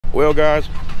Well, guys,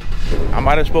 I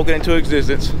might have spoken into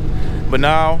existence, but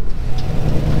now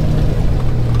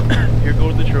here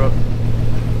goes the truck.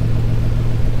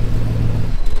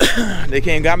 They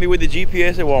came got me with the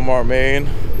GPS at Walmart, man.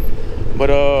 But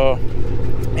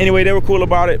anyway, they were cool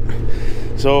about it.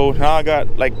 So now I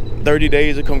got like 30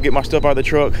 days to come get my stuff out of the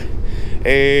truck.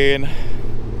 And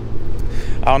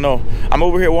I don't know. I'm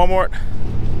over here at Walmart.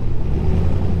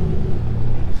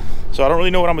 So I don't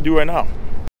really know what I'm gonna do right now.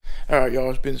 All right, y'all,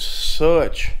 it's been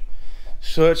such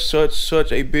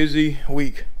a busy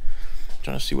week. I'm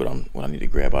trying to see what I need to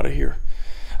grab out of here.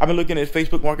 I've been looking at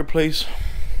Facebook Marketplace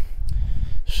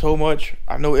so much.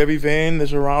 I know every van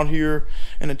that's around here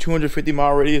in a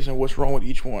 250-mile radius and what's wrong with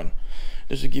each one,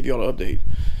 just to give y'all an update.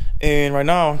 And right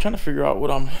now I'm trying to figure out what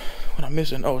I'm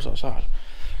missing. Oh, it's outside.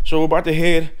 So we're about to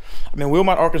head. I'm in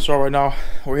Wilmot, Arkansas right now.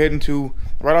 We're heading to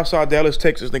right outside Dallas,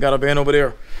 Texas. They got a van over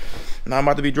there. Now I'm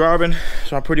about to be driving,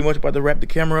 so I'm pretty much about to wrap the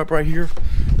camera up right here.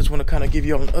 Just want to kind of give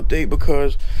y'all an update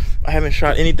because I haven't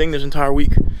shot anything this entire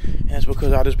week, and that's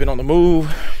because I just been on the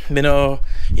move, been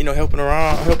you know, helping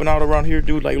out around here,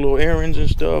 do like little errands and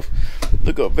stuff,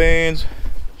 look up vans.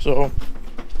 So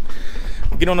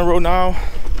we'll get on the road now,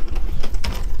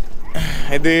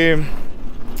 and then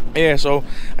yeah. So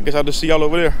I guess I'll just see y'all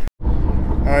over there.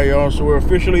 All right, y'all. So we're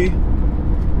officially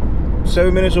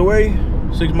 7 minutes away,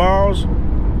 6 miles.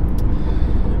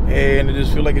 And it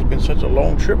just feels like it's been such a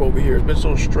long trip over here. It's been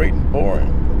so straight and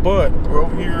boring. But we're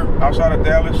over here outside of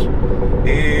Dallas,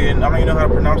 and I don't even know how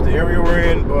to pronounce the area we're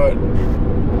in, but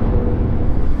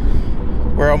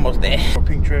we're almost there.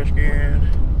 Pink trash can.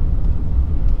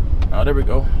 Oh, there we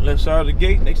go. Left side of the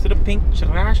gate next to the pink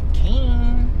trash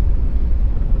can.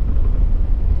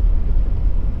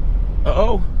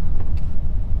 Uh-oh.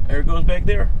 There it goes back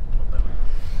there.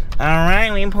 All right,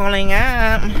 we're pulling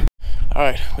up. All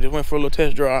right, we just went for a little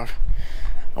test drive.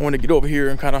 I want to get over here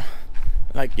and kind of,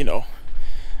 like, you know,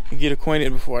 get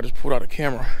acquainted before I just pulled out a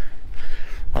camera.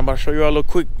 I'm about to show you all a little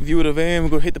quick view of the van. We're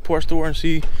going to hit the parts store and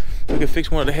see if we can fix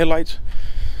one of the headlights.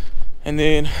 And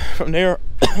then from there,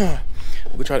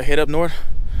 we'll try to head up north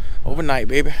overnight,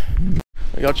 baby.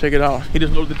 Y'all check it out. He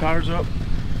just loaded the tires up.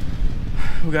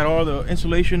 We got all the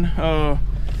insulation. I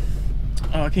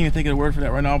can't even think of the word for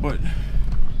that right now, but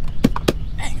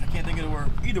can't think of the word.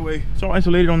 Either way, it's all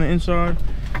insulated on the inside.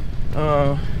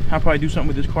 I'll probably do something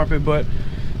with this carpet, but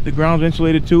the ground's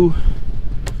insulated too.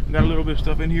 Got a little bit of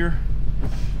stuff in here.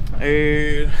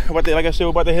 And like I said, we're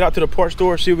about to head out to the parts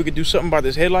store, see if we can do something about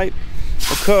this headlight,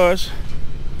 because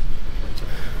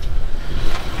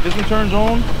this one turns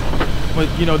on, but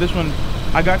you know, this one,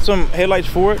 I got some headlights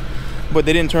for it, but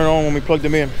they didn't turn on when we plugged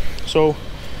them in. So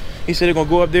he said they're gonna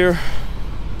go up there,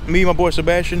 me and my boy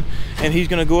Sebastian, and he's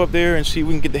gonna go up there and see if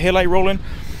we can get the headlight rolling,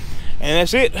 and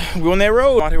that's it. We're on that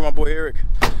road. I'm out here with my boy Eric,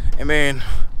 and man,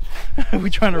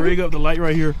 we trying to rig up the light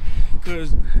right here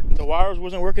because the wires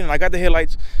wasn't working, and I got the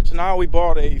headlights, so now we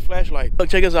bought a flashlight. Look,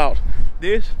 check us out.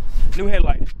 This new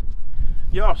headlight,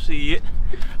 y'all see it?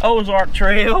 Ozark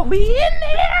Trail, we in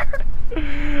there.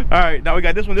 All right, now we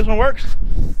got this one. This one works,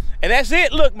 and that's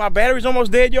it. Look, my battery's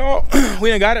almost dead, y'all. We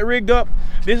done got it rigged up.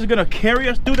 This is gonna carry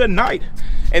us through the night.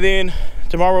 And then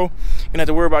tomorrow, you're gonna have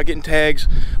to worry about getting tags,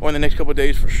 or in the next couple of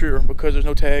days for sure, because there's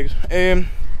no tags. And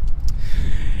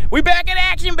we back in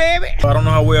action, baby. I don't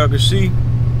know how well I can see,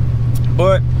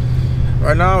 but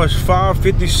right now it's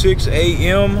 5:56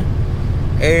 a.m.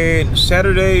 and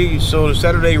Saturday, so the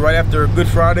Saturday right after Good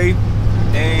Friday,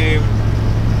 and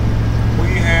we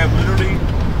have literally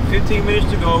 15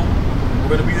 minutes to go.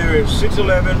 We're gonna be there at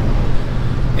 6:11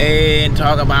 and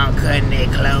talk about cutting it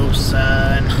close,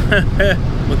 son.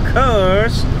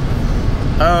 Because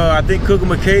I think Cooking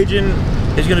with Cajun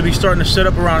is going to be starting to set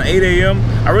up around 8 a.m.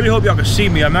 I really hope y'all can see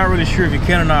me. I'm not really sure if you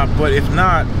can or not, but if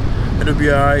not, it'll be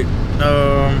all right.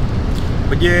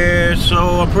 But yeah, so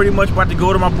I'm pretty much about to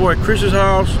go to my boy Chris's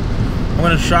house. I'm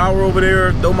going to shower over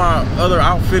there, throw my other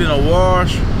outfit in a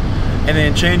wash, and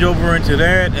then change over into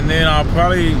that, and then I'll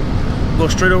probably go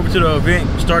straight over to the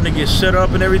event, starting to get set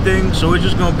up and everything. So it's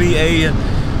just going to be a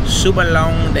super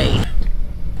long day.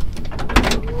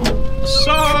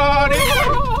 Sorry.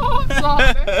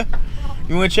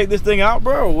 You want to check this thing out,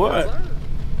 bro, or what? Yes,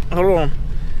 hold on.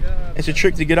 Yeah. It's a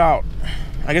trick to get out.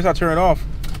 I guess I'll turn it off.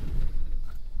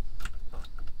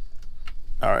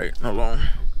 All right, hold on.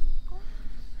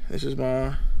 This is my...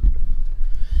 All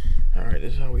right,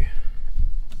 this is how we...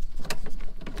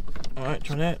 All right,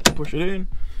 turn that, push it in.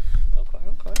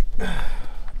 Okay.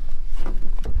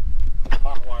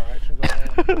 Hot wire action going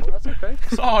on. Oh, that's okay.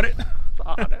 Saw it.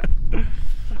 All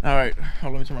right,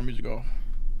 hold on, let me turn my music off.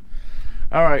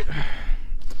 All right.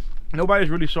 Nobody's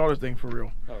really saw this thing for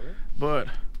real. Oh, really? But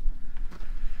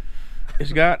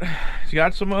It's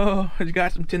got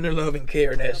some tender love and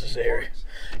care necessary.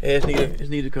 Yeah, it's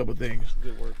needed a couple things.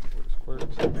 Good work.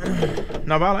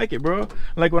 No, but I like it, bro.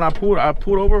 Like when I pulled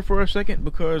over for a second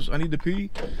because I need to pee,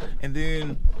 and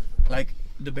then like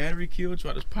the battery killed, so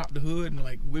I just popped the hood and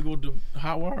like wiggled the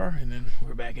hot wire, and then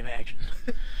we're back in action.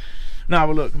 Nah,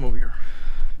 but look, come over here.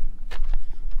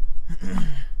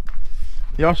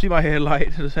 Y'all see my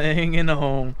headlight just hanging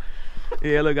on.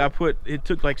 Yeah, look, it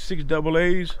took like 6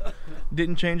 AA's,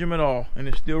 didn't change them at all, and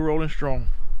it's still rolling strong.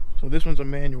 So this one's a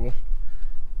manual.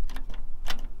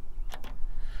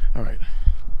 All right.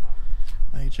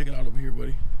 Now you check it out over here,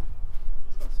 buddy.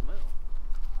 What's that smell?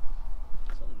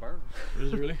 Something burning.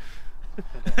 Is it really?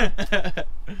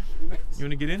 You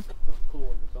wanna get in?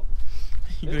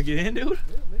 You gonna get in, dude?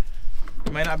 Yeah, man.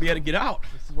 You might not be able to get out.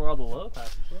 This is where all the love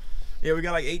happens, bro. Yeah, we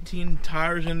got like 18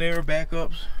 tires in there,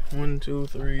 backups. 1, 2,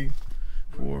 3,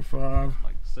 4, 5.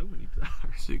 Like so many tires.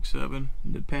 6, 7.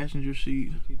 The passenger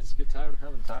seat. You just get tired of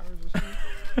having tires or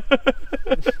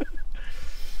something?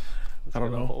 I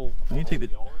don't know. You need to take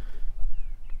the.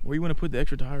 Where you want to put the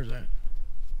extra tires at?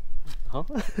 Huh?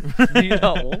 Do you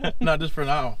not want one? Not just for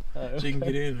now. So you can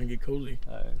get in and get cozy.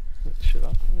 Shit,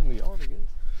 I'm in the yard, I guess.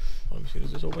 Let me see.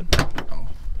 Does this open? Oh.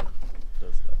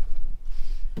 Does that?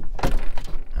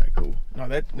 Alright, cool. No,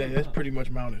 that's pretty much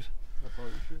mounted. That's all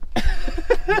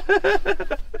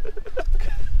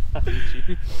you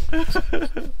should.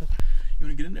 You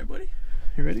want to get in there, buddy?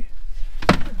 You ready?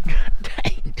 God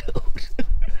dang, dude.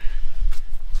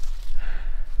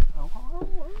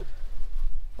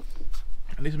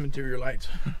 I need some interior lights.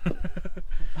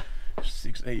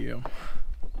 6 a.m.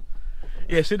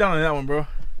 Yeah, sit down on that one, bro.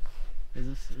 Is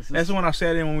this That's the one I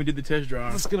sat in when we did the test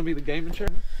drive. Is this gonna be the gaming chair?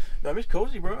 No, it's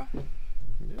cozy, bro.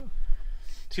 Yeah.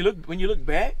 See, look, when you look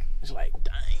back, it's like,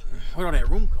 dang, where'd all that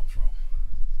room come from?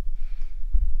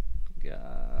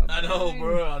 God. I know,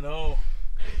 bro. I know.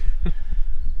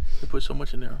 They put so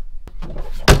much in there.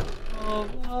 Oh,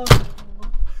 no.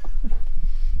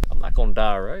 I'm not gonna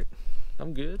die, right?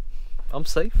 I'm good. I'm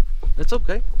safe. It's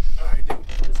okay. All right, dude.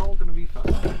 It's all gonna be fine.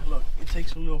 Look, it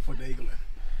takes a little finagling.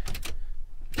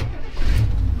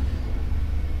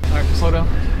 All right, slow down.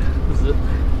 This is it.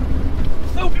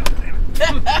 Oh, God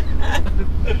damn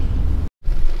it.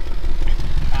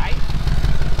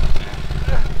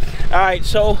 All right,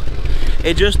 so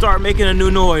it just started making a new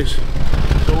noise.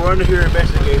 So we're under here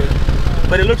investigating.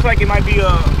 But it looks like it might be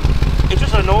it's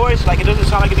just a noise, like it doesn't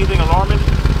sound like anything alarming.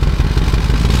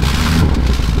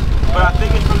 But I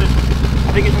think it's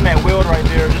from that weld right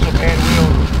there, just a bad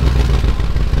weld.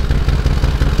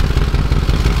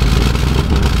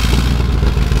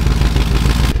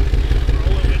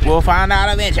 We'll find out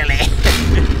eventually.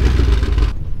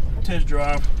 Test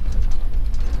drive.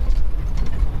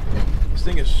 This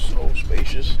thing is so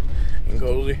spacious and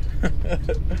cozy.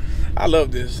 I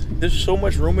love this. There's so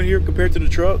much room in here compared to the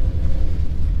truck.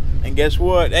 And guess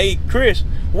what? Hey, Chris,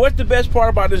 what's the best part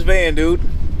about this van, dude?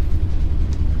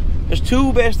 There's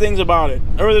 2 best things about it.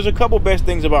 Or there's a couple best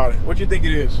things about it. What do you think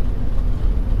it is?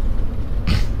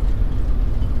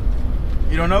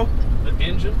 You don't know? The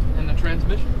engine and the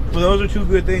transmission. Well, those are 2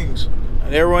 good things.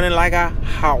 They're running like a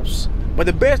house. But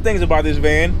the best things about this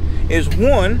van is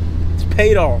 1, it's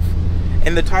paid off.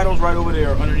 And the title's right over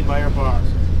there underneath my AirPods.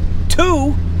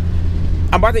 2,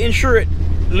 I'm about to insure it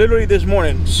literally this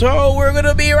morning. So we're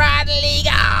gonna be riding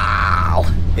legal.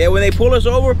 Yeah, when they pull us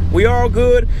over, we all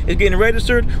good. It's getting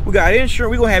registered. We got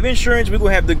insurance. We're gonna have insurance. We're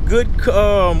gonna have the good,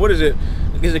 what is it?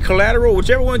 Is it collateral?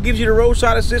 Whichever one gives you the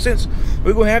roadside assistance,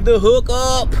 we're gonna have the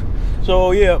hookup.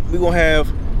 So yeah, we're gonna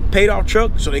have paid off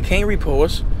truck so they can't repo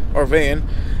us, our van.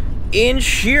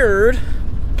 Insured,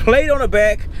 plate on the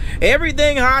back,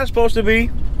 everything how it's supposed to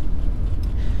be.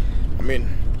 I mean,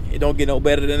 it don't get no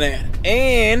better than that.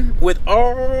 And with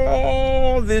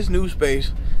all this new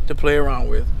space to play around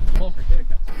with.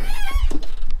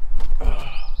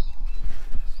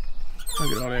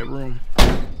 Look at all that room.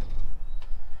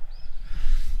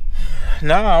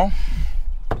 Now,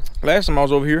 last time I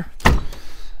was over here,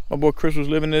 my boy Chris was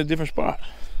living in a different spot.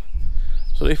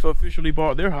 So they officially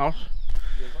bought their house.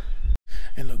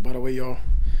 And look, by the way, y'all,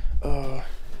 for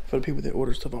the people that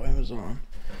order stuff on Amazon,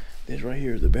 this right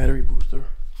here is the battery booster.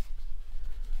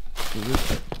 So this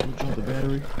will jump the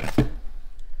battery.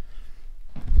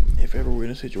 If ever we're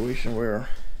in a situation where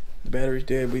the battery's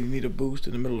dead, we need a boost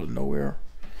in the middle of nowhere.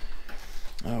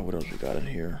 What else we got in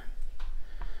here?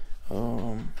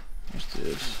 What's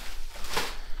this?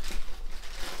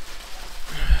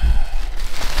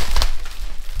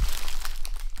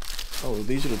 Oh,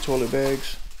 these are the toilet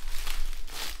bags.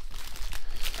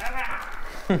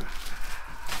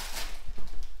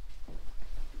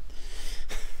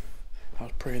 I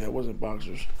was praying that wasn't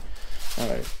boxers. All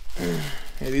right.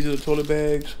 Hey, these are the toilet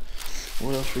bags.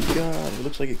 What else we got? It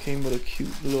looks like it came with a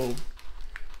cute little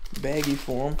baggy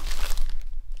form.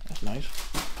 That's nice.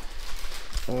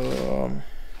 What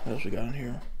else we got in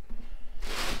here?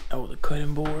 Oh, the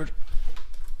cutting board.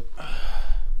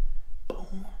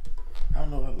 Boom. I don't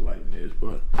know how the lighting is,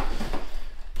 but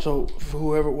so for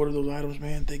whoever ordered those items,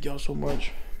 man, thank y'all so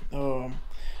much.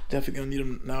 Definitely gonna need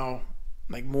them now,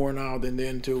 like more now than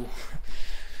then too.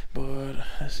 But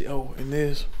let's see. Oh, and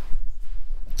this,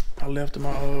 I left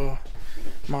my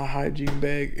my hygiene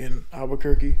bag in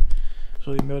Albuquerque,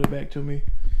 so they mailed it back to me.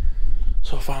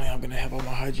 So finally, I'm gonna have all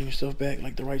my hygiene stuff back,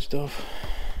 like the right stuff.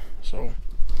 So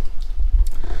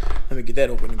let me get that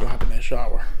open and go hop in that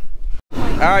shower.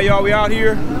 All right, y'all, we out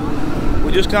here.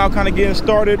 We just now kind of getting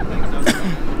started.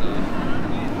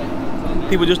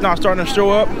 People just now starting to show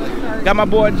up. Got my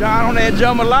boy John on that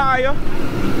jambalaya.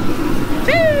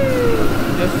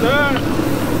 Yes, sir.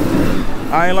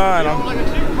 I ain't lying.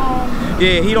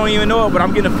 Yeah, he don't even know it, but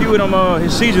I'm getting a few of them,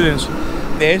 his seasonings.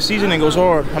 Yeah, his seasoning goes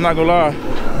hard. I'm not gonna lie.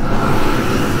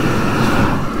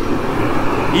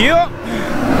 Yep.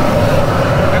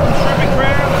 Got some shrimp and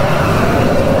crab.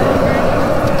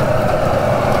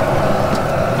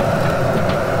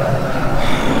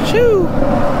 Shoo.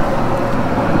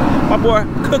 My boy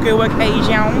cooking with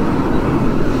Cajun.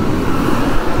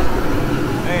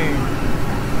 Hey.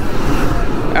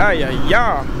 Ah,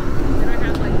 yeah.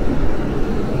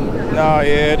 Nah,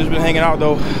 yeah, just been hanging out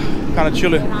though. Kind of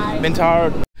chilling. Been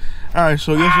tired. All right,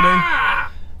 so yesterday.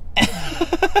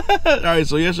 All right,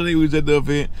 so yesterday we was at the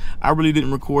event. I really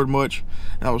didn't record much,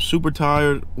 and I was super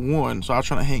tired. One, so I was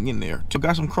trying to hang in there. So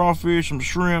got some crawfish, some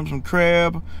shrimp, some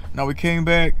crab. Now we came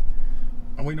back.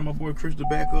 I'm waiting on my boy Chris to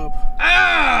back up.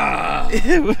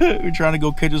 We're trying to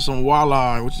go catch us some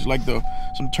walleye, which is like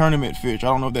some tournament fish. I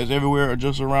don't know if that's everywhere or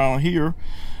just around here,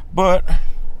 but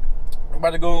we're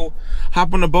about to go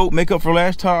hop on the boat, make up for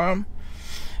last time,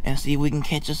 and see if we can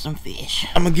catch us some fish.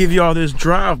 I'm gonna give y'all this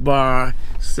drive-by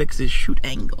sexy shoot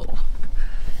angle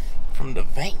from the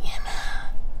van.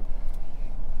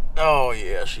 Oh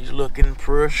yeah, she's looking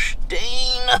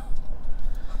pristine.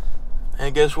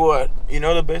 And guess what? You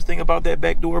know the best thing about that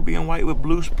back door being white with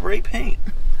blue spray paint?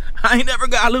 I ain't never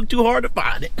got to look too hard to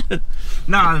find it.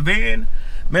 Nah, the van,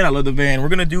 man, I love the van. We're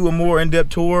gonna do a more in-depth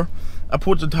tour. I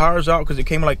pulled the tires out because it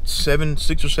came like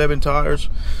 6 or 7 tires.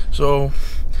 So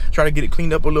try to get it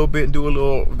cleaned up a little bit and do a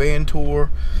little van tour.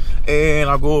 And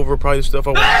I'll go over probably the stuff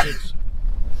I want to fix.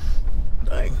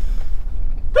 Dang.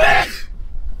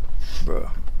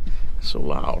 Bruh, it's so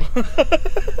loud.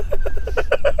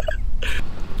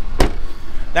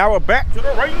 Now we're back to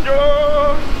the Ranger.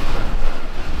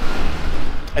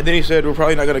 And then he said we're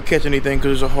probably not gonna catch anything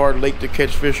because it's a hard lake to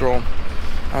catch fish on.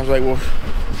 I was like, well,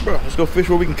 bro, let's go fish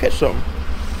where we can catch something.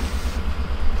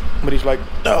 But he's like,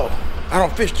 no, I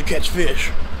don't fish to catch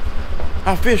fish.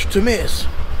 I fish to miss.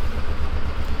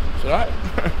 So all right.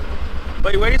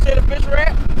 But where you say the fish were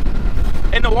at?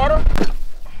 In the water?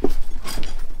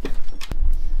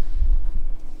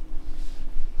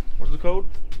 What's the code?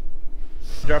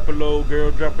 Drop it low, girl.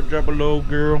 Drop it low,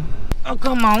 girl. Oh,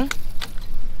 come on.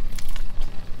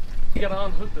 You gotta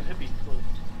unhook the hippie.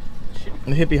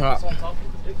 The hippie hop.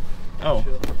 Oh.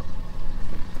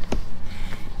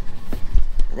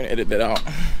 We're gonna edit that out.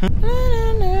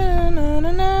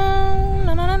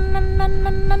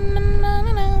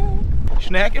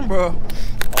 Snacking, bro.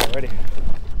 Already.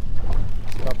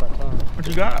 About that time. What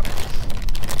you got?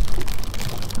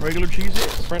 Regular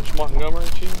cheeses? French Montgomery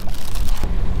cheese.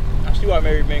 I see why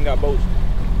married men got boats.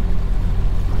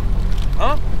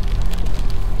 Huh?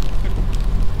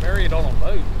 Married on a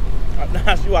boat.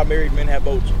 I see why married men have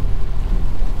boats.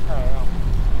 I don't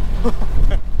know.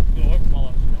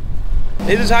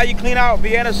 This is how you clean out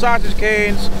Vienna sausage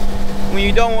cans when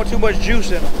you don't want too much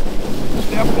juice in them.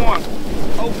 Step 1,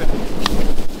 open.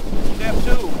 Step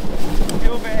 2,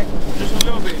 peel back just a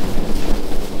little bit.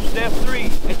 Step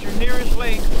 3, at your nearest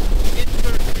lake,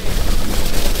 insert it.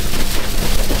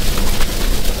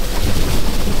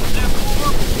 Step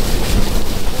 4,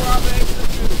 pour out the extra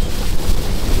juice.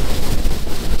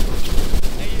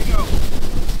 There you go.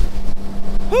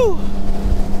 Whew.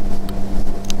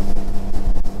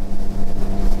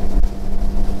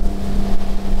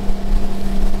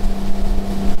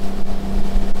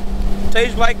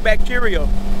 Tastes like bacteria.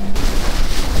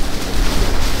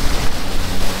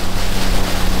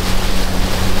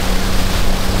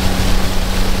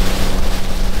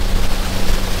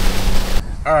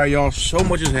 All right, y'all, so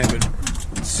much has happened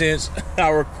since I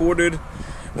recorded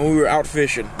when we were out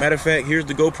fishing. Matter of fact, here's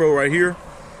the GoPro right here.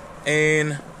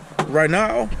 And right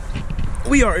now,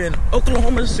 We are in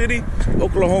Oklahoma City,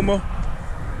 Oklahoma,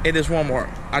 at this Walmart.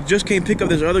 I just came pick up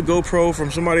this other GoPro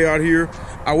from somebody out here.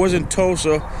 I was in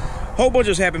Tulsa. Whole bunch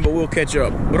just happened, but we'll catch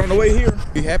up. But on the way here,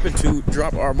 we happened to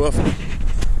drop our muffler.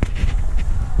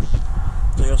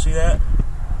 So y'all see that?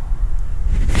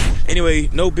 Anyway,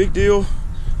 no big deal.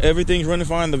 Everything's running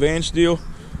fine. The van still.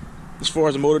 As far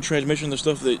as the motor, transmission, the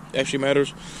stuff that actually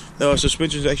matters. The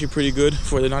suspension is actually pretty good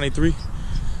for the 93.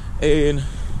 And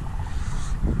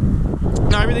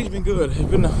no, everything's been good. It's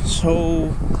been so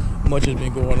much has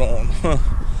been going on.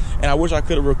 And I wish I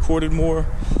could have recorded more.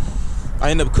 I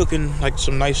ended up cooking like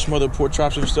some nice smothered pork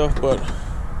chops and stuff, but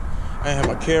I didn't have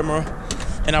my camera.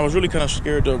 And I was really kind of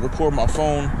scared to record my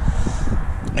phone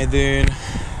and then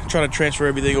try to transfer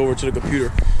everything over to the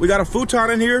computer. We got a futon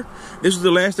in here. This is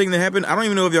the last thing that happened. I don't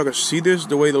even know if y'all can see this,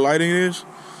 the way the lighting is.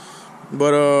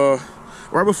 But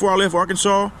right before I left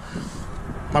Arkansas,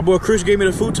 my boy Chris gave me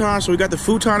the futon, so we got the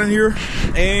futon in here.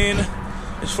 And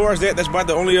as far as that, that's about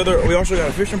the only other. We also got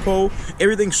a fishing pole.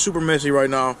 Everything's super messy right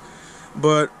now.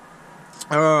 But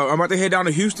I'm about to head down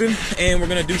to Houston, and we're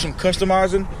gonna do some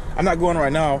customizing. I'm not going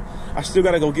right now. I still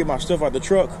gotta go get my stuff out the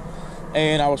truck.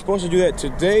 And I was supposed to do that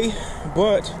today,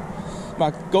 but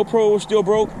my GoPro was still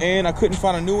broke, and I couldn't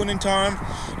find a new one in time.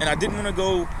 And I didn't want to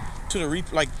go to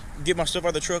the get my stuff out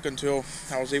of the truck until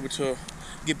I was able to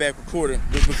get back recording,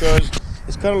 just because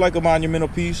it's kind of like a monumental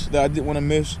piece that I didn't want to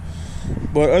miss.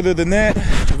 But other than that,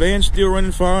 the van's still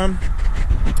running fine.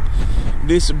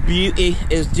 This beauty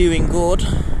is doing good.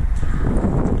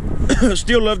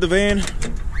 Still love the van.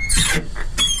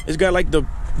 It's got like the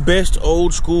best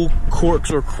old school quirks,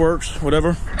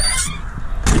 whatever,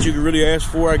 that you could really ask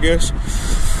for, I guess.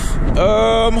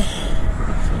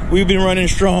 We've been running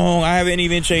strong. I haven't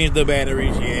even changed the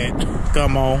batteries yet.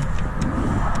 Come on.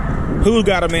 Who's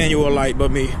got a manual light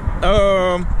but me?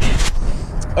 Other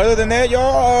than that,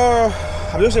 y'all,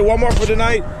 I'm just at Walmart for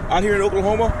tonight out here in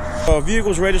Oklahoma.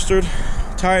 Vehicles registered,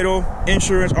 title,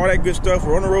 insurance, all that good stuff.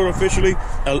 We're on the road officially,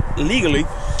 legally,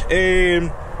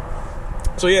 and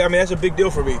so yeah, I mean, that's a big deal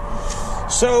for me.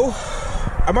 So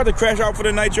I'm about to crash out for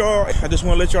the night, y'all. I just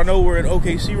want to let y'all know we're in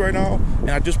OKC right now, and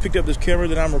I just picked up this camera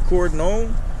that I'm recording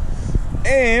on,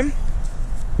 and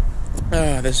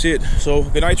that's it. So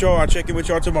good night, y'all. I'll check in with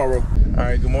y'all tomorrow. All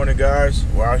right, good morning, guys.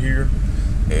 We're out here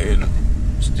and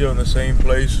still in the same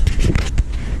place.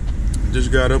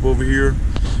 Just got up over here,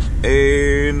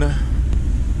 and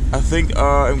I think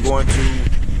I'm going to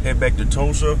head back to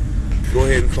Tulsa. Go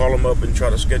ahead and call them up and try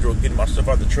to schedule getting my stuff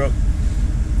out the truck.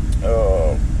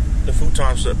 The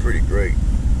futon set pretty great.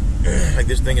 Like,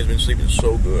 this thing has been sleeping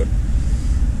so good.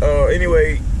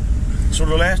 Anyway, so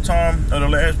the last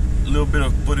little bit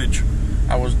of footage,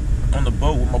 I was on the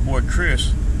boat with my boy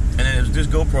Chris, and then it was this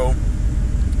GoPro,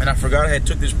 and I forgot I had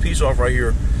took this piece off right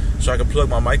here so I could plug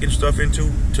my mic and stuff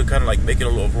into to kind of like make it a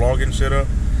little vlogging setup.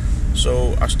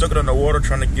 So I stuck it underwater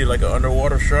trying to get like an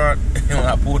underwater shot, and when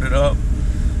I pulled it up,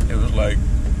 it was like,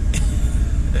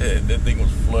 that thing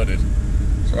was flooded.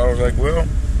 So I was like, well,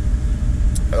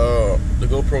 the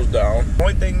GoPro's down. The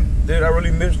only thing that I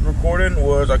really missed recording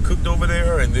was I cooked over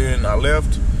there, and then I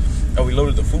left, and we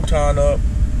loaded the futon up,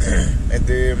 and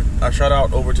then I shot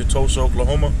out over to Tulsa,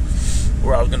 Oklahoma,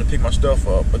 where I was gonna pick my stuff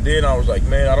up. But then I was like,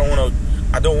 man, I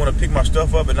don't wanna pick my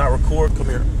stuff up and not record. Come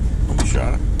here, don't be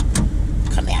shy.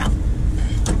 Come here.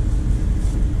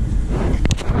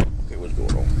 Okay, what's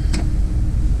going on?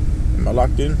 Am I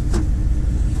locked in?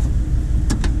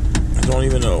 I don't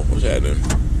even know what's happening.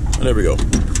 Oh, there we go.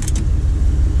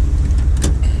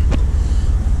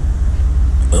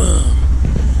 Alright.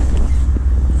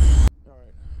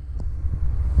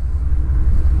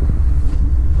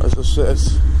 Let's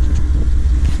assess.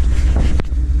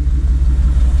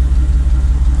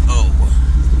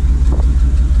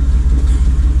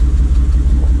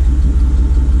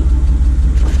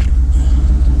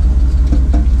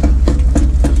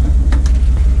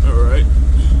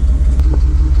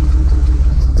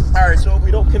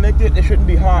 It shouldn't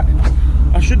be hot.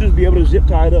 I should just be able to zip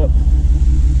tie it up.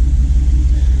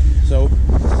 So,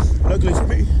 luckily for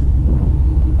me,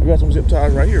 I got some zip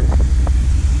ties right here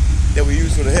that we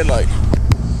use for the headlight.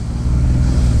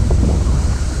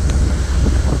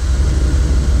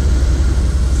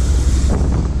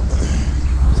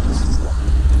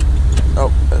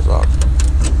 Oh, that's off.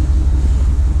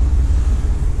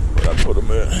 But I put them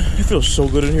in. It feels so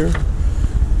good in here.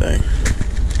 Dang.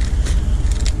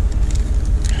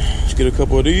 Get a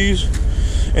couple of these,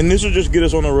 and this will just get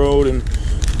us on the road and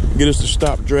get us to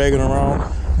stop dragging around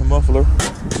the muffler.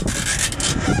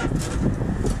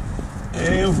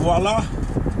 And voila.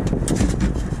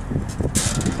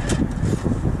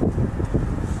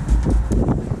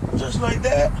 Just like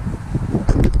that.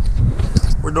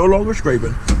 We're no longer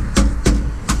scraping.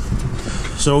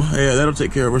 So yeah, that'll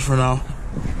take care of us for now.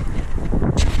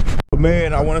 But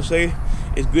man, I want to say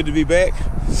it's good to be back.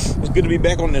 It's good to be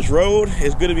back on this road.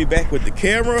 It's good to be back with the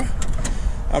camera.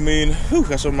 I mean, whew,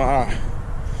 that's on my eye.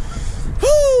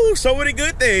 Whew, so many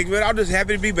good things, man. I'm just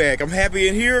happy to be back. I'm happy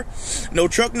in here. No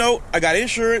truck note. I got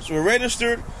insurance. We're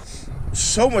registered.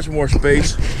 So much more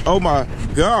space. Oh my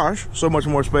gosh, so much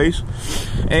more space.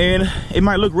 And it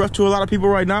might look rough to a lot of people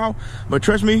right now, but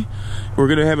trust me, we're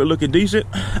gonna have it looking decent.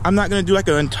 I'm not gonna do like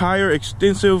an entire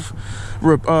extensive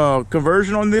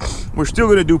conversion on this. We're still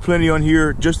gonna do plenty on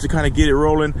here just to kind of get it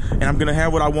rolling, and I'm gonna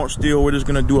have what I want still. We're just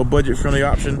gonna do a budget friendly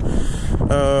option.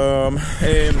 But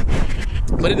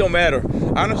it don't matter.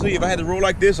 Honestly, if I had to roll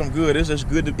like this, I'm good. It's just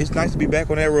good. It's nice to be back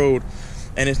on that road.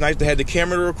 And it's nice to have the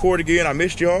camera to record again. I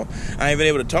missed y'all. I ain't been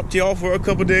able to talk to y'all for a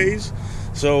couple days.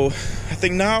 So I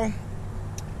think now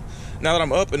that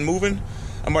I'm up and moving,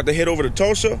 I'm about to head over to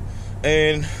Tulsa,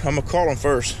 and I'm gonna call them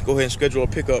first. Go ahead and schedule a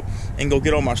pickup and go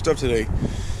get all my stuff today.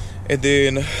 And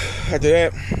then after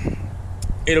that,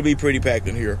 it'll be pretty packed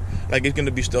in here. Like, it's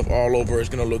gonna be stuff all over. It's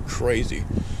gonna look crazy,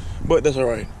 but that's all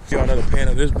right. Got another pan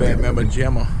of this bad mamma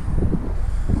jamma.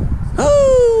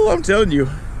 Oh, I'm telling you.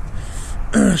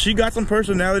 She got some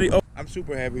personality. Oh, I'm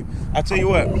super happy. I'll tell you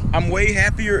what, I'm way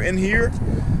happier in here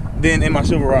than in my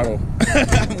Silverado.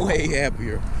 I'm way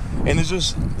happier. And it's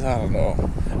just, I don't know.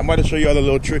 I'm about to show you all the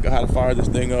little trick of how to fire this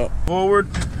thing up. Forward,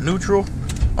 neutral,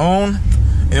 on,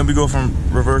 and then we go from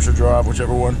reverse or drive,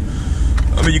 whichever one.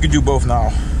 I mean, you can do both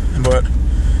now, but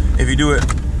if you do it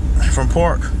from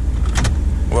park,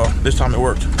 well, this time it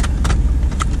worked.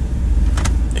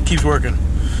 It keeps working.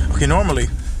 Okay, normally,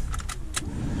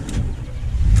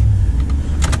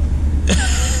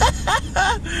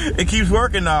 it keeps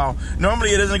working now. Normally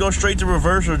it doesn't go straight to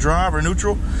reverse or drive or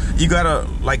neutral. You gotta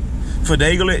like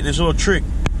finagle it, this little trick.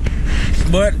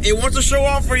 But it wants to show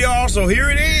off for y'all, so here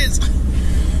it is.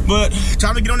 But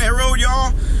time to get on that road,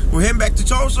 y'all. We're heading back to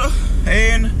Tulsa,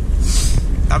 and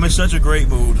I'm in such a great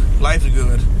mood. Life's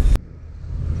good.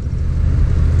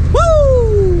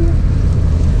 Woo!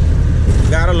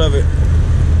 Gotta love it.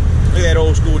 Look at that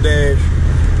old school dash.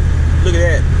 Look at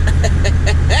that.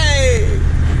 Hey!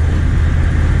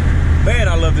 Man,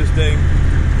 I love this thing.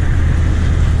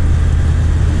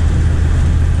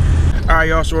 All right,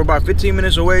 y'all, so we're about 15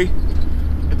 minutes away.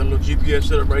 Get the little GPS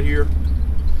set up right here.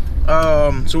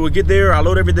 So we'll get there, I'll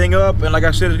load everything up, and like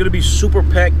I said, it's gonna be super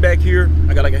packed back here.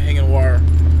 I got like a hanging wire.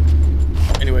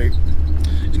 Anyway,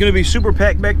 it's gonna be super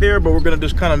packed back there, but we're gonna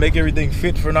just kind of make everything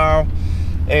fit for now.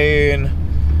 And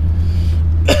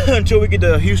until we get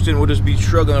to Houston, we'll just be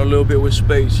struggling a little bit with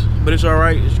space. But it's all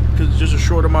right, because it's just a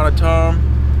short amount of time.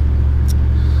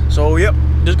 So, yep,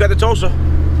 just got to Tulsa.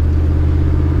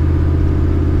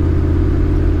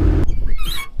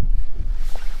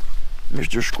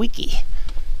 Mr. Squeaky.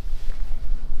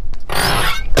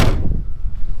 How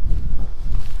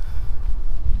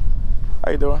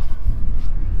you doing?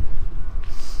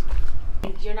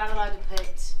 You're not allowed to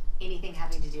put anything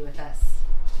having to do with us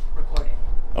recorded.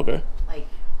 Okay. Like.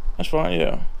 That's fine,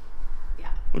 yeah.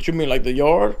 Yeah. What you mean, like the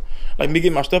yard? Like me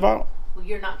getting my stuff out? Well,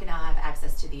 you're not gonna have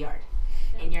access to the yard.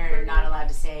 And you're not allowed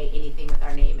to say anything with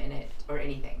our name in it or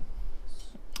anything.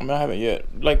 I mean, I haven't yet.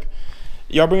 Like,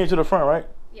 y'all bring it to the front, right?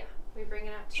 Yeah, we bring it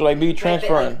up. So like me transferring.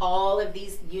 But like all of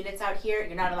these units out here,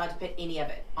 you're not allowed to put any of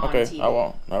it on okay, TV. I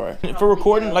won't. All right. For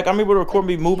recording, like I'm able to record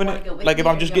me moving it. Like if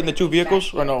I'm just getting the two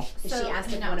vehicles, or no? So, she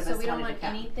asked if one of us we don't want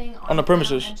anything on the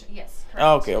premises. Yes. Correct.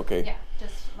 Oh, okay, okay. Yeah,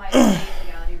 just like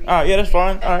legality reasons. All right, yeah, that's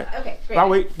fine. All right. Okay, great. I'll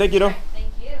wait. Thank you, though.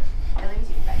 Thank you. And let me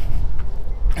see the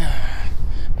back.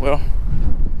 Well,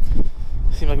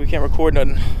 seems like we can't record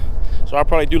nothing, so I'll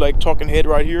probably do like talking head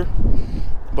right here.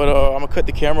 But I'm gonna cut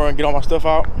the camera and get all my stuff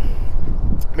out.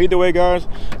 Either way, guys,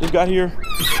 just got here.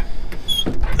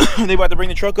 They about to bring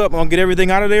the truck up. I'm gonna get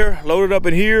everything out of there, load it up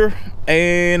in here,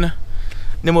 and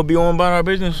then we'll be on about our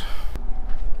business.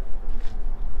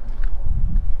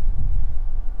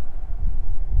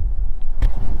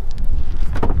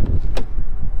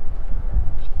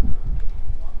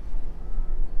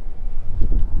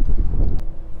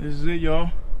 This is it,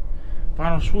 y'all.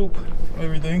 Final swoop of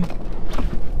everything.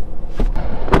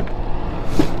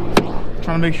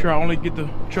 Trying to make sure I only get the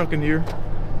truck in here.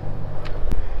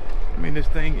 I mean, this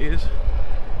thing is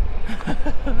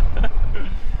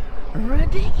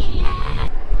ridiculous.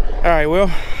 All right,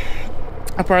 well,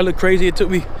 I probably look crazy. It took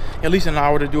me at least an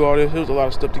hour to do all this. There was a lot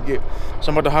of stuff to get.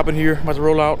 So I'm about to hop in here, I'm about to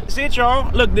roll out. That's it,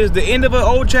 y'all. Look, this is the end of an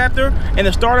old chapter and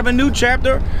the start of a new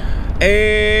chapter.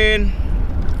 And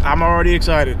I'm already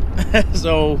excited.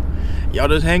 So y'all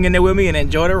just hang in there with me and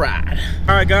enjoy the ride.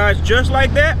 All right, guys, just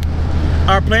like that,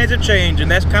 our plans have changed, and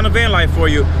that's kind of van life for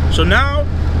you. So now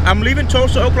I'm leaving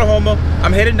Tulsa, Oklahoma.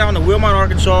 I'm heading down to Wilmot,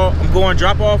 Arkansas. I'm going to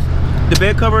drop off the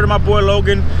bed cover to my boy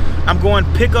Logan. I'm going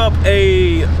to pick up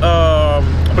a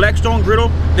Blackstone griddle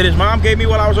that his mom gave me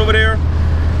while I was over there.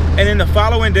 And then the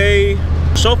following day,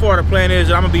 so far the plan is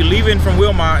that I'm gonna be leaving from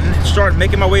Wilmot and start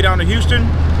making my way down to Houston.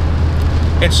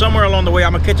 And somewhere along the way,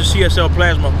 I'm gonna catch a CSL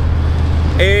plasma.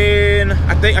 And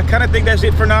I kind of think that's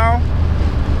it for now.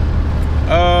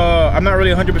 I'm not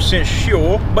really 100%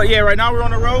 sure, but yeah, right now we're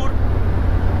on the road.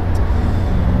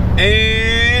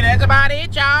 And that's about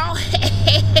it, y'all.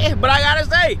 But I gotta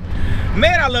say,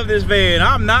 man, I love this van.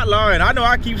 I'm not lying. I know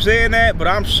I keep saying that, but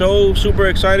I'm so super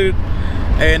excited.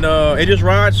 And it just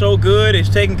rides so good. It's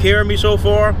taking care of me so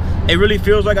far. It really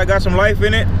feels like I got some life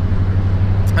in it.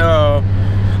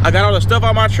 I got all the stuff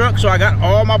out my truck, so I got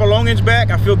all my belongings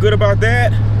back. I feel good about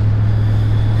that.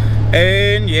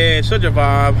 And yeah, it's such a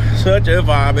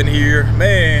vibe in here,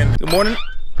 man. Good morning.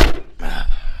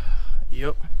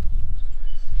 Yep.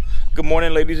 Good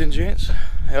morning, ladies and gents.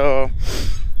 I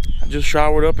just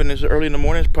showered up and it's early in the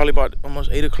morning. It's probably about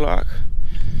almost 8 o'clock.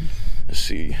 Let's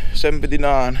see,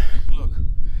 7:59. Look,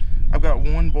 I've got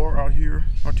 1 bar out here,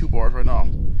 or 2 bars right now.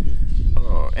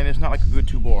 And it's not like a good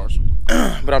 2 bars.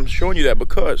 But I'm showing you that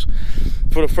because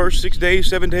for the first 6 days,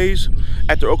 7 days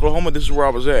after Oklahoma, this is where I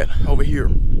was at, over here.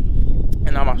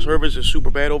 And now my service is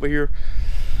super bad over here.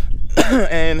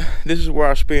 And this is where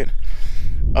I spent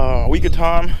a week of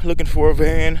time looking for a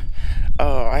van.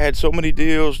 I had so many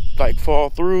deals like fall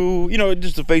through, you know,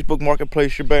 just the Facebook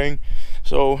marketplace shebang.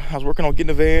 So I was working on getting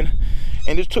a van,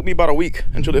 and it took me about a week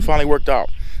until it finally worked out.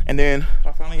 And then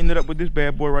I finally ended up with this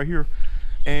bad boy right here.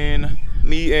 And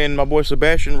me and my boy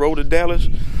Sebastian rode to Dallas.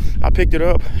 I picked it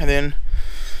up, and then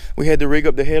we had to rig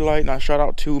up the headlight, and I shot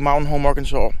out to Mountain Home,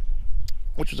 Arkansas,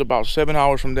 which was about 7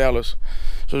 hours from Dallas.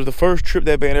 So the first trip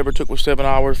that van ever took was 7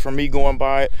 hours from me going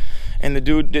by it, and the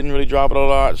dude didn't really drive it a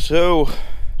lot. So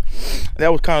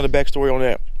that was kind of the backstory on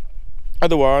that.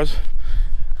 Otherwise,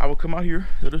 I would come out here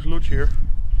to this little chair,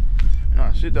 and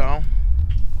I'd sit down,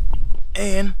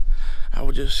 and I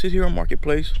would just sit here on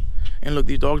Marketplace, and look,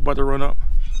 these dogs about to run up,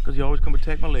 because he always come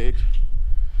attack my legs.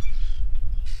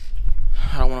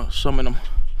 I don't want to summon them.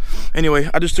 Anyway,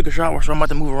 I just took a shower, so I'm about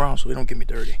to move around so they don't get me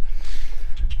dirty.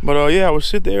 But yeah, I would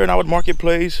sit there and I would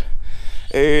Marketplace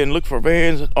and look for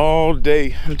vans all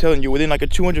day. I'm telling you, within like a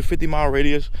 250-mile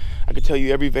radius, I could tell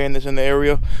you every van that's in the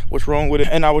area, what's wrong with it.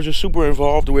 And I was just super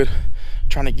involved with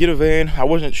trying to get a van. I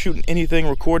wasn't shooting anything,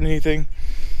 recording anything.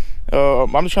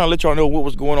 I'm just trying to let y'all know what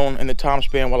was going on in the time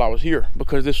span while I was here,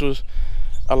 because this was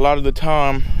a lot of the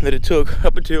time that it took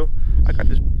up until I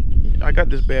got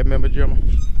this bad member jammer.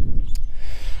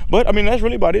 But I mean, that's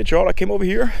really about it, y'all. I came over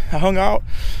here, I hung out.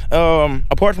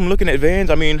 Apart from looking at vans,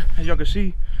 I mean, as y'all can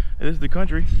see, this is the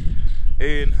country,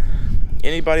 and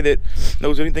anybody that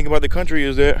knows anything about the country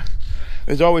is that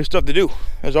there's always stuff to do.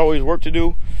 There's always work to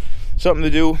do, something to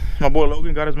do. My boy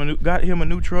Logan got him a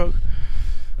new truck.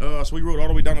 So we rode all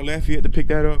the way down to Lafayette to pick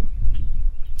that up.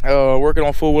 Working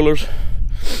on 4-wheelers.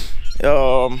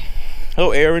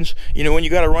 Little errands. You know, when you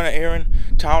gotta run an errand,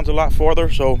 town's a lot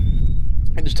farther, so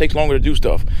it just takes longer to do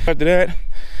stuff. After that,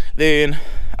 then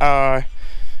I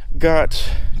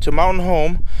got to Mountain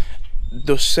Home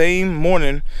the same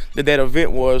morning that that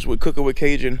event was with Cooking with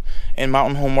Cajun in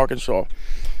Mountain Home, Arkansas.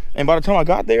 And by the time I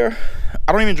got there,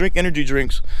 I don't even drink energy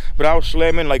drinks, but I was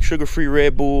slamming like sugar-free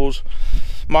Red Bulls,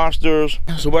 Monsters.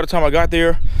 So by the time I got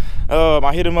there,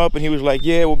 I hit him up and he was like,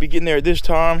 yeah, we'll be getting there at this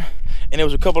time. And it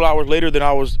was a couple hours later than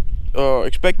I was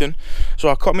expecting. So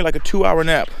I caught me like a 2-hour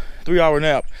nap, 3-hour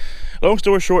nap. Long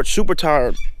story short, super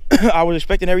tired. I was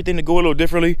expecting everything to go a little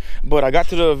differently, but I got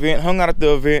to the event, hung out at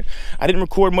the event. I didn't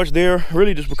record much there,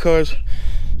 really just because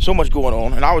so much going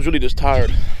on, and I was really just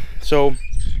tired. So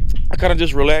I kind of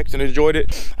just relaxed and enjoyed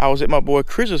it. I was at my boy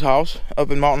Chris's house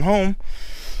up in Mountain Home.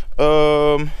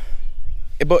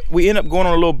 But we ended up going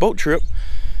on a little boat trip,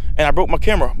 and I broke my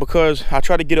camera because I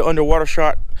tried to get an underwater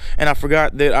shot, and I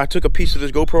forgot that I took a piece of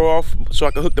this GoPro off so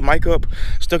I could hook the mic up,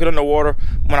 stuck it underwater.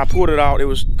 When I pulled it out, it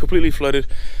was completely flooded.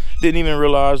 Didn't even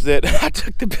realize that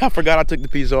I forgot I took the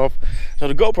piece off. So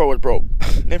the GoPro was broke.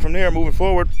 Then from there, moving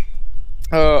forward,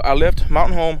 I left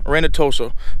Mountain Home, ran to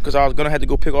Tulsa because I was gonna have to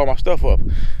go pick all my stuff up.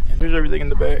 And here's everything in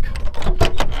the bag.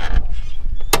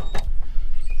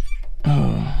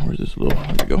 Where's this little,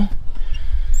 there we go.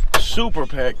 Super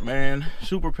packed, man,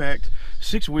 super packed.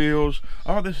 6 wheels,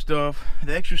 all this stuff,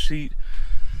 the extra seat.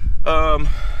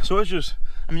 So it's just,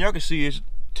 I mean, y'all can see it's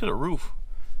to the roof,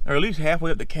 or at least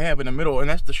halfway up the cab in the middle, and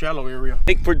that's the shallow area. I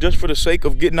think just for the sake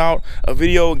of getting out a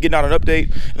video and getting out an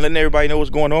update and letting everybody know what's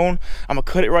going on, I'm gonna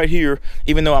cut it right here,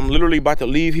 even though I'm literally about to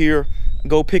leave here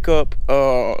go pick up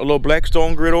a little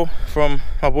Blackstone griddle from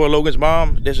my boy Logan's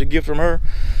mom. That's a gift from her.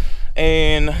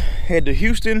 And head to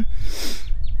Houston,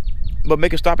 but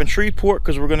make a stop in Shreveport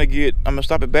because I'm gonna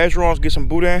stop at Bajerons, get some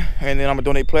boudin, and then I'm gonna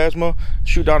donate plasma,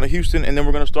 shoot down to Houston, and then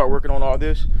we're gonna start working on all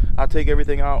this. I'll take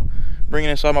everything out, bring it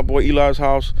inside my boy Eli's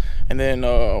house, and then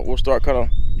we'll start kind of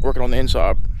working on the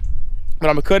inside. But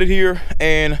I'm gonna cut it here,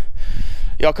 and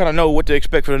y'all kind of know what to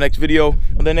expect for the next video.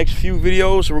 On the next few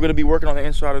videos, we're gonna be working on the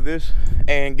inside of this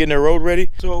and getting the road ready.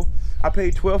 So I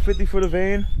paid $12.50 for the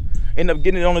van. Ended up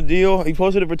getting it on a deal. He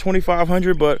posted it for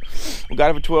 $2,500, but we got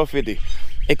it for $12.50.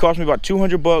 It cost me about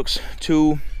 $200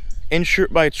 to insure,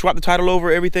 like swap the title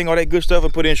over, everything, all that good stuff,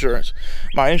 and put insurance.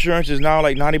 My insurance is now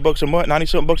like 90 bucks a month, 90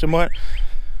 something bucks a month.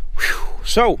 Whew.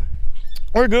 So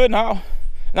we're good now.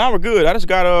 Now we're good. I just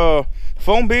got a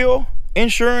phone bill,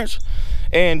 insurance,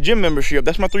 and gym membership.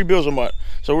 That's my 3 bills a month.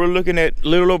 So we're looking at a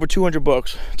little over 200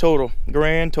 bucks total,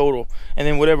 grand total, and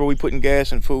then whatever we put in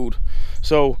gas and food.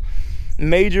 So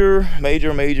major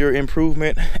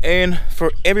improvement. And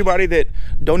for everybody that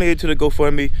donated to the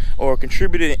GoFundMe or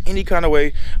contributed in any kind of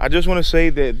way, I just want to say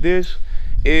that this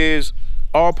is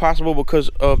all possible because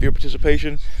of your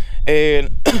participation.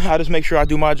 And I just make sure I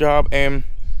do my job and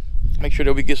make sure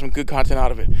that we get some good content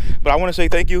out of it. But I want to say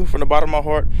thank you from the bottom of my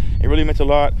heart. It really meant a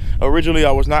lot. Originally,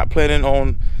 I was not planning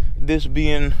on this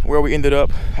being where we ended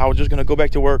up. I was just going to go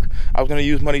back to work. I was going to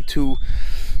use money to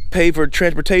pay for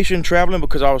transportation, traveling,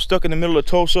 because I was stuck in the middle of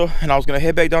Tulsa, and I was going to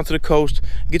head back down to the coast,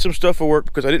 get some stuff for work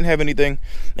because I didn't have anything.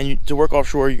 And to work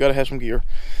offshore, you got to have some gear.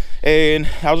 And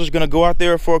I was just going to go out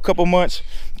there for a couple months,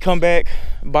 come back,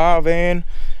 buy a van,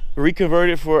 reconvert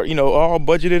it for, you know, all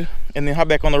budgeted, and then hop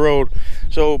back on the road.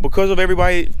 So because of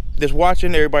everybody that's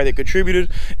watching, everybody that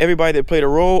contributed, everybody that played a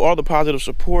role, all the positive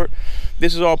support,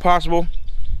 this is all possible.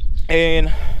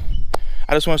 And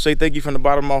I just want to say thank you from the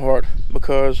bottom of my heart,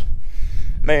 because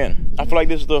man, I feel like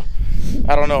this is the,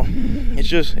 I don't know, it's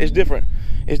different.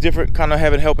 It's different kind of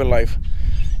having help in life,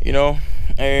 you know,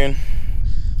 and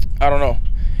I don't know,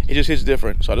 it just hits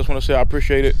different. So I just want to say I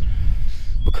appreciate it,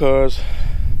 because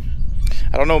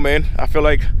I don't know, man, I feel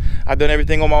like I've done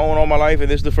everything on my own all my life, and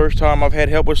this is the first time I've had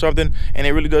help with something, and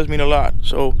it really does mean a lot.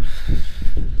 So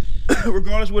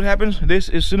regardless of what happens, this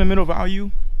is sentimental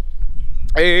value,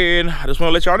 and I just want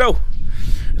to let y'all know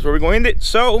that's where we're going to end it.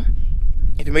 So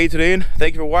if you made it to the end,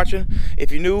 thank you for watching.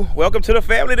 If you're new, welcome to the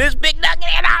family. This Big Nugget,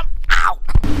 and I'm out.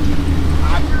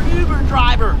 I'm your Uber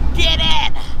driver. Get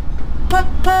it.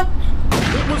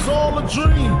 It was all a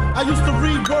dream. I used to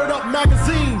read Word Up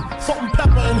magazine. Salt and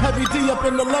pepper and Heavy D up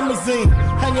in the limousine.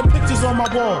 Hanging pictures on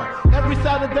my wall. Every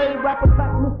Saturday, rap attack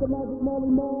Mr. Magic Molly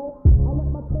Mall.